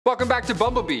Welcome back to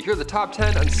Bumblebee. Here are the top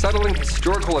 10 unsettling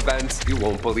historical events you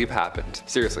won't believe happened.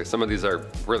 Seriously, some of these are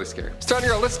really scary.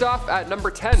 Starting our list off at number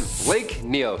 10, Lake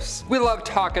Nyos. We love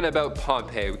talking about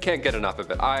Pompeii. We can't get enough of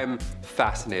it. I'm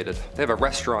fascinated. They have a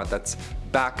restaurant that's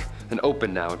back and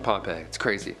open now in Pompeii. It's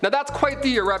crazy. Now that's quite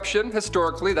the eruption.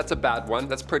 Historically, that's a bad one.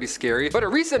 That's pretty scary. But a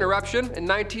recent eruption in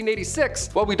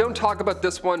 1986, well, we don't talk about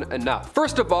this one enough.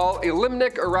 First of all, a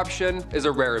limnic eruption is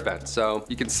a rare event, so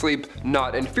you can sleep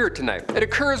not in fear tonight. It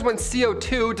occurs when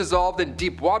CO2 dissolved in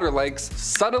deep water lakes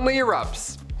suddenly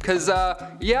erupts. Cause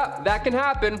yeah, that can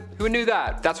happen. Who knew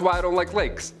that? That's why I don't like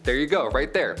lakes. There you go,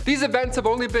 right there. These events have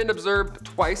only been observed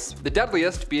twice, the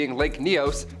deadliest being Lake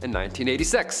Nyos in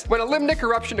 1986. When a limnic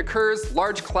eruption occurs,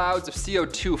 large clouds of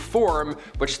CO2 form,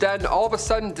 which then all of a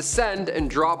sudden descend and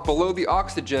drop below the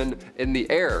oxygen in the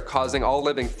air, causing all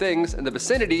living things in the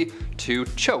vicinity to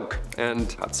choke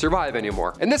and not survive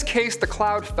anymore. In this case, the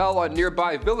cloud fell on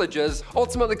nearby villages,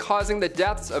 ultimately causing the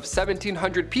deaths of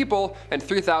 1,700 people and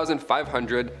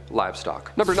 3,500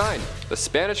 livestock. Number 9, the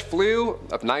Spanish flu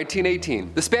of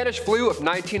 1918. The Spanish flu of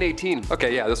 1918.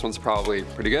 Okay, yeah, this one's probably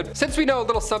pretty good. Since we know a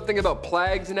little something about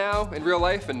plagues now in real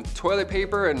life and toilet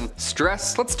paper and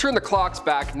stress, let's turn the clocks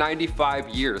back 95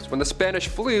 years when the Spanish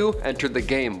flu entered the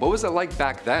game. What was it like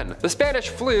back then? The Spanish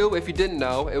flu, if you didn't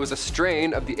know, it was a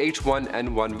strain of the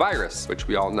H1N1 virus, which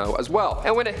we all know as well.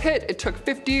 And when it hit, it took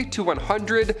 50 to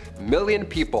 100 million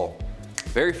people.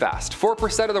 Very fast.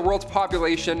 4% of the world's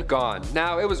population gone.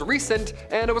 Now, it was recent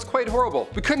and it was quite horrible.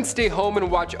 We couldn't stay home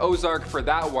and watch Ozark for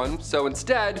that one, so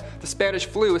instead, the Spanish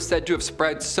flu is said to have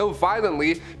spread so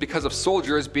violently because of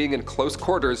soldiers being in close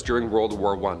quarters during World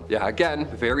War I. Yeah, again,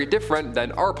 very different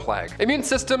than our plague. Immune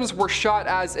systems were shot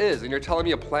as is, and you're telling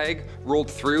me a plague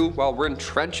rolled through while we're in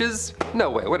trenches? No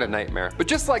way, what a nightmare. But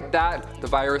just like that, the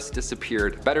virus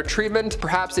disappeared. Better treatment,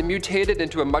 perhaps it mutated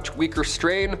into a much weaker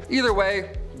strain. Either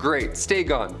way, great, stay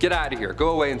gone. Get out of here, go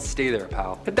away and stay there,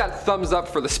 pal. Hit that thumbs up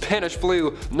for the Spanish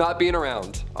flu not being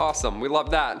around. Awesome, we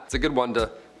love that. It's a good one to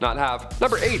not have.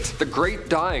 Number 8, the Great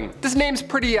Dying. This name's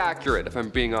pretty accurate if I'm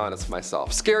being honest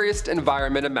myself. Scariest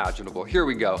environment imaginable. Here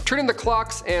we go. Turning the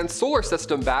clocks and solar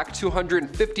system back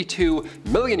 252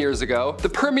 million years ago, the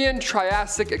Permian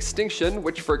Triassic extinction,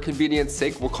 which for convenience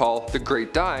sake we'll call the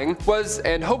Great Dying, was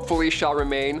and hopefully shall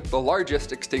remain the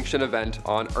largest extinction event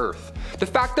on Earth. The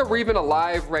fact that we're even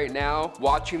alive right now,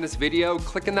 watching this video,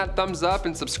 clicking that thumbs up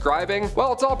and subscribing,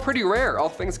 well, it's all pretty rare, all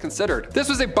things considered. This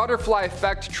was a butterfly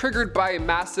effect triggered by a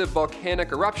massive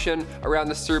volcanic eruption around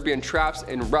the Serbian Traps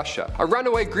in Russia. A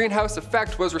runaway greenhouse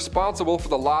effect was responsible for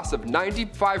the loss of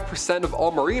 95% of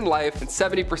all marine life and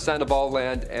 70% of all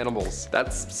land animals.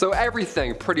 So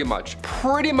everything, pretty much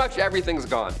everything's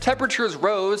gone. Temperatures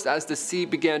rose as the sea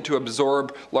began to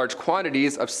absorb large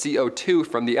quantities of CO2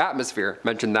 from the atmosphere.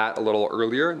 Mentioned that a little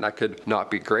earlier, and that could not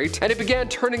be great. And it began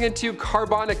turning into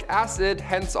carbonic acid,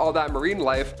 hence all that marine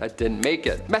life that didn't make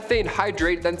it. Methane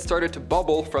hydrate then started to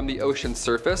bubble from the ocean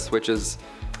surface, which is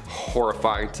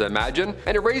horrifying to imagine,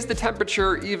 and it raised the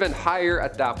temperature even higher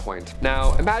at that point.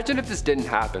 Now, imagine if this didn't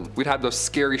happen. We'd have those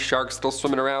scary sharks still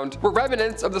swimming around. We're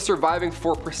remnants of the surviving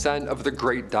 4% of the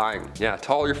Great Dying. Yeah,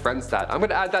 tell all your friends that. I'm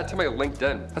gonna add that to my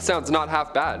LinkedIn. That sounds not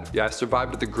half bad. Yeah, I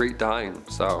survived the Great Dying,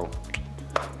 so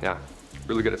yeah.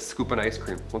 Really good at scooping ice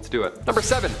cream. Let's do it. Number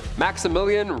 7,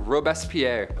 Maximilian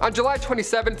Robespierre. On July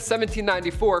 27th,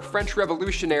 1794, French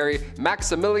revolutionary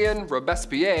Maximilian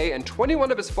Robespierre and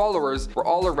 21 of his followers were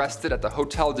all arrested at the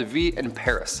Hotel de Ville in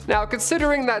Paris. Now,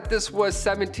 considering that this was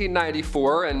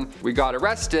 1794 and we got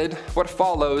arrested, what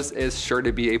follows is sure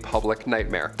to be a public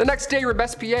nightmare. The next day,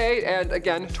 Robespierre and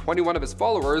again 21 of his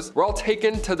followers were all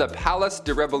taken to the Place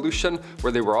de Revolution,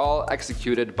 where they were all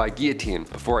executed by guillotine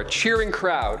before a cheering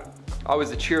crowd.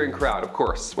 Always a cheering crowd, of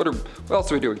course. What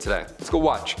else are we doing today? Let's go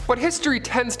watch. What history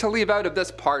tends to leave out of this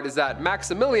part is that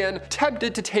Maximilian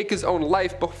attempted to take his own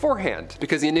life beforehand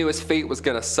because he knew his fate was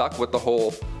gonna suck with the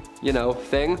whole, you know,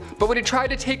 thing. But when he tried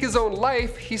to take his own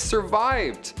life, he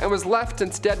survived and was left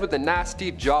instead with a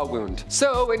nasty jaw wound.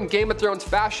 So in Game of Thrones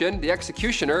fashion, the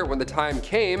executioner, when the time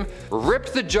came,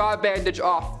 ripped the jaw bandage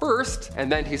off first,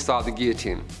 and then he saw the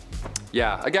guillotine.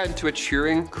 Yeah, again, to a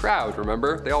cheering crowd,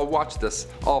 remember? They all watch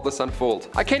all of this unfold.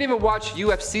 I can't even watch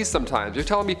UFC sometimes. You're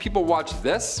telling me people watch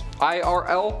this?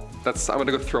 IRL? I'm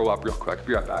gonna go throw up real quick.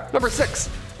 Be right back. Number 6,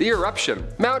 the Eruption.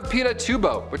 Mount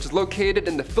Pinatubo, which is located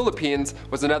in the Philippines,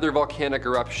 was another volcanic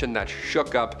eruption that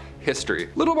shook up history.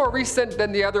 A little more recent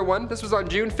than the other one. This was on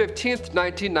June 15th,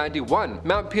 1991.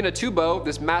 Mount Pinatubo,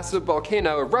 this massive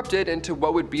volcano, erupted into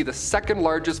what would be the second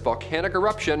largest volcanic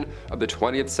eruption of the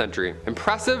 20th century.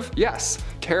 Impressive? Yes.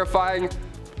 Terrifying?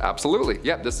 Absolutely.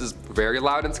 Yep, this is very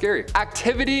loud and scary.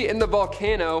 Activity in the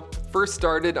volcano first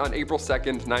started on April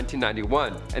 2nd,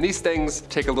 1991. And these things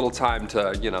take a little time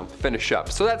to, finish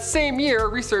up. So that same year,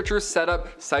 researchers set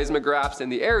up seismographs in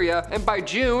the area, and by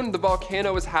June, the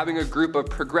volcano was having a group of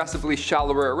progressively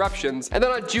shallower eruptions. And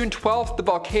then on June 12th, the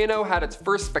volcano had its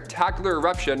first spectacular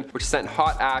eruption, which sent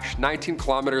hot ash 19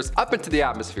 kilometers up into the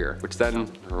atmosphere, which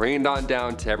then rained on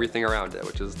down to everything around it,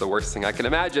 which is the worst thing I can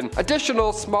imagine.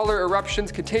 Additional smaller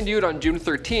eruptions continued on June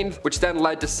 13th, which then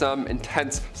led to some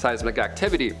intense seismic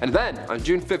activity. And then on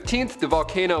June 15th, the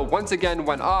volcano once again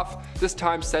went off, this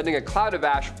time sending a cloud of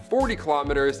ash 40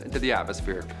 kilometers into the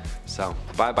atmosphere. So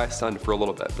bye-bye sun for a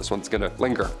little bit. This one's gonna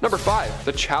linger. Number 5,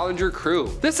 the Challenger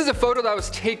crew. This is a photo that was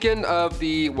taken of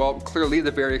the, well, clearly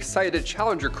the very excited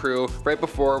Challenger crew right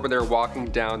before when they were walking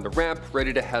down the ramp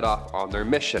ready to head off on their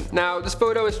mission. Now, this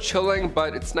photo is chilling,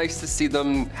 but it's nice to see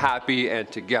them happy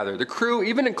and together. The crew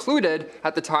even included,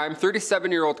 at the time,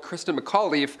 37-year-old Kristen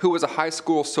McAuliffe, who was a high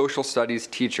school social studies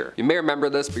teacher. You may remember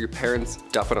this, but your parents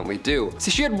definitely do.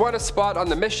 See, she had won a spot on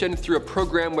the mission through a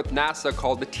program with NASA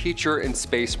called the Teacher in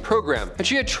Space program, and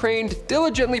she had trained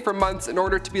diligently for months in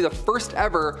order to be the first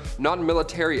ever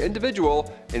non-military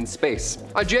individual in space.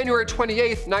 On January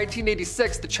 28th,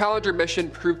 1986, the Challenger mission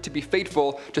proved to be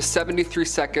faithful just 73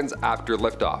 seconds after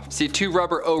liftoff. See, 2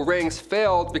 rubber O-rings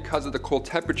failed because of the cold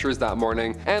temperatures that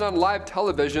morning, and on live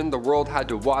television, the world had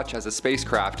to watch as the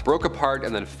spacecraft broke apart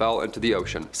and then fell into the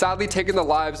ocean, sadly taking the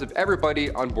lives of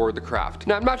everybody on board the craft.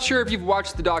 Now, I'm not sure if you've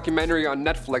watched the documentary on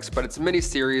Netflix, but it's a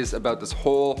mini-series about this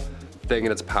whole thing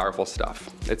and it's powerful stuff.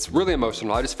 It's really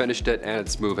emotional. I just finished it and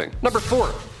it's moving. Number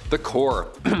 4, the core.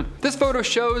 This photo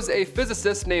shows a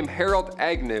physicist named Harold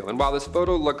Agnew, and while this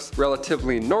photo looks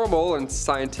relatively normal and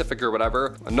scientific or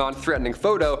whatever, a non-threatening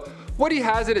photo, what he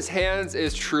has in his hands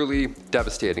is truly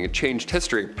devastating. It changed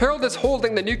history. Harold is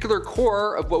holding the nuclear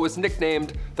core of what was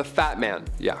nicknamed the Fat Man.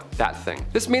 Yeah, that thing.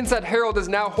 This means that Harold is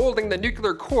now holding the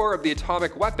nuclear core of the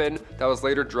atomic weapon that was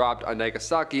later dropped on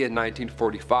Nagasaki in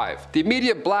 1945. The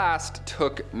immediate blast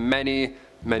took many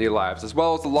lives, as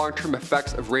well as the long-term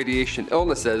effects of radiation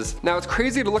illnesses. Now, it's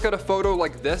crazy to look at a photo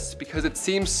like this because it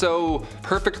seems so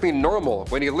perfectly normal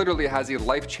when he literally has a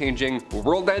life-changing,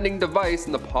 world-ending device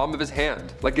in the palm of his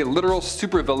hand, like a literal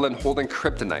supervillain holding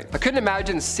kryptonite. I couldn't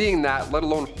imagine seeing that, let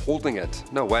alone holding it.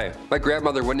 No way. My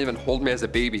grandmother wouldn't even hold me as a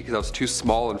baby because I was too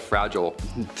small and fragile.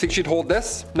 Think she'd hold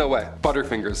this? No way.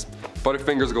 Butterfingers.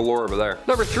 Butterfingers galore over there.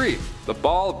 Number 3, the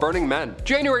Ball of Burning Men.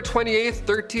 January 28th,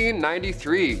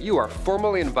 1393. You are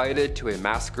formally invited to a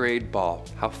masquerade ball.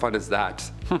 How fun is that?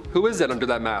 Who is it under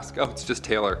that mask? Oh, it's just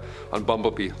Taylor on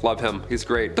Bumblebee. Love him, he's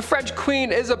great. The French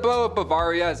Queen Isabeau of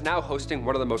Bavaria is now hosting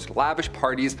one of the most lavish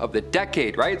parties of the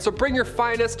decade, right? So bring your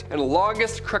finest and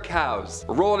longest krakows.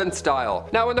 Roll it in style.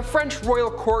 Now, when the French royal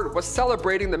court was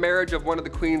celebrating the marriage of one of the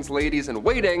Queen's ladies in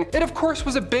waiting, it of course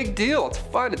was a big deal. It's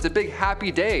fun, it's a big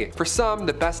happy day. For some,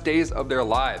 the best days of their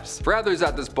lives. For others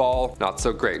at this ball, not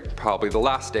so great. Probably the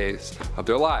last days of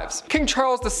their lives. King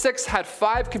Charles VI had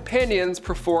 5 companions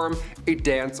perform a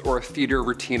dance or a theater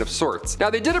routine of sorts.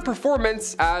 Now, they did a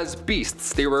performance as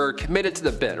beasts. They were committed to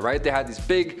the bit, right? They had these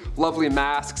big, lovely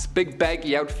masks, big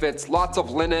baggy outfits, lots of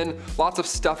linen, lots of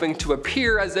stuffing to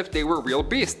appear as if they were real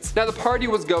beasts. Now, the party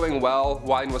was going well,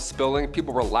 wine was spilling,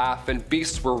 people were laughing,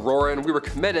 beasts were roaring, we were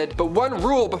committed, but one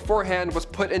rule beforehand was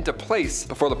put into place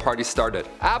before the party started.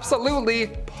 Absolutely,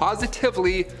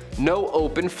 positively, no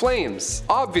open flames.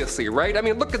 Obviously, right? I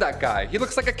mean, look at that guy. He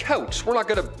looks like a couch. We're not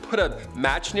gonna put a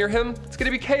match near him. It's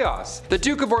gonna be chaos. The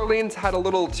Duke of Orleans had a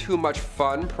little too much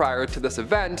fun prior to this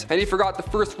event, and he forgot the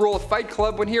first rule of Fight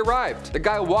Club when he arrived. The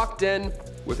guy walked in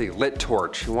with a lit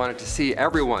torch. He wanted to see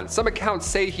everyone. Some accounts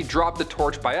say he dropped the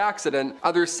torch by accident.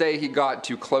 Others say he got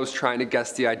too close trying to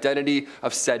guess the identity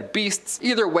of said beasts.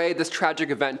 Either way, this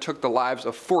tragic event took the lives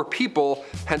of 4 people,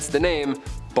 hence the name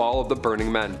Ball of the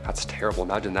Burning Men. That's terrible,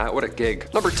 imagine that, what a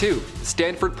gig. Number 2, the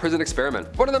Stanford Prison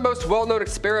Experiment. One of the most well-known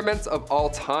experiments of all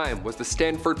time was the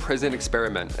Stanford Prison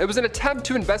Experiment. It was an attempt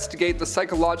to investigate the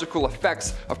psychological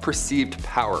effects of perceived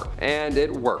power, and it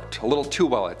worked. A little too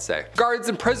well, I'd say. Guards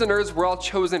and prisoners were all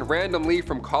chosen randomly,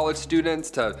 from college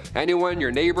students to anyone,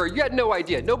 your neighbor. You had no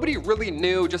idea. Nobody really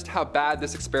knew just how bad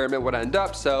this experiment would end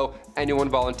up, so anyone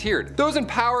volunteered. Those in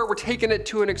power were taking it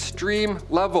to an extreme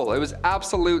level. It was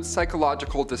absolute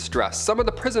psychological distress. Some of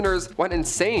the prisoners went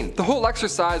insane. The whole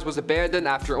exercise was abandoned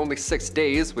after only 6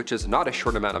 days, which is not a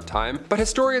short amount of time, but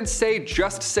historians say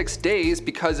just 6 days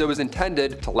because it was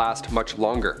intended to last much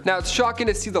longer. Now, it's shocking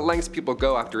to see the lengths people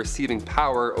go after receiving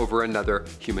power over another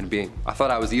human being. I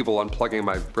thought I was evil unplugging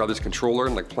my brother's controller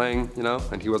and like playing, you know,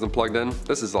 and he wasn't plugged in.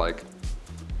 This is like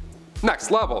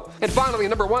Next level. And finally,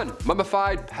 number 1,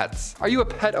 mummified pets. Are you a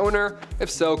pet owner? If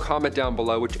so, comment down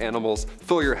below which animals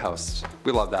fill your house.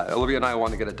 We love that. Olivia and I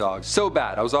want to get a dog so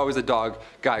bad. I was always a dog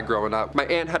guy growing up. My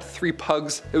aunt had 3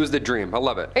 pugs. It was the dream. I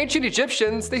love it. Ancient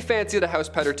Egyptians, they fancied a house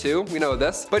pet or two. We know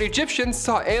this. But Egyptians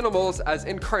saw animals as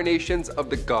incarnations of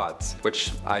the gods,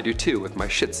 which I do too with my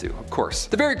Shih Tzu, of course.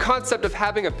 The very concept of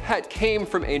having a pet came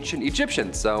from ancient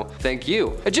Egyptians, so thank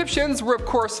you. Egyptians were of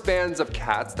course fans of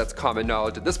cats. That's common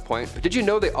knowledge at this point. But did you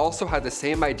know they also had the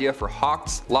same idea for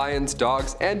hawks, lions,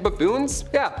 dogs, and baboons?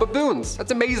 Yeah, baboons.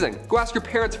 That's amazing. Go ask your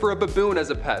parents for a baboon as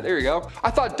a pet. There you go.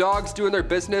 I thought dogs doing their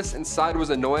business inside was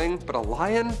annoying, but a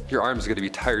lion? Your arm's gonna be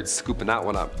tired scooping that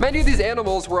one up. Many of these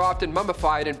animals were often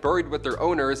mummified and buried with their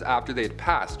owners after they'd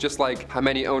passed, just like how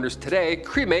many owners today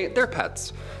cremate their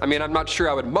pets. I mean, I'm not sure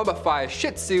I would mummify a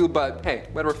Shih Tzu, but hey,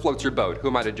 whatever floats your boat. Who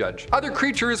am I to judge? Other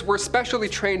creatures were specially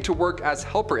trained to work as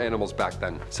helper animals back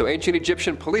then. So ancient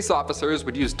Egyptian police officers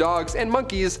would use dogs and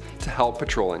monkeys to help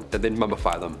patrolling. Then they'd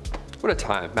mummify them. What a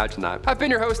time, imagine that. I've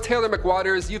been your host, Taylor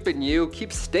McWaters. You've been you.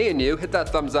 Keep staying you. Hit that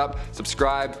thumbs up,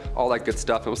 subscribe, all that good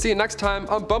stuff. And we'll see you next time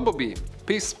on Bumblebee.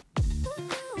 Peace.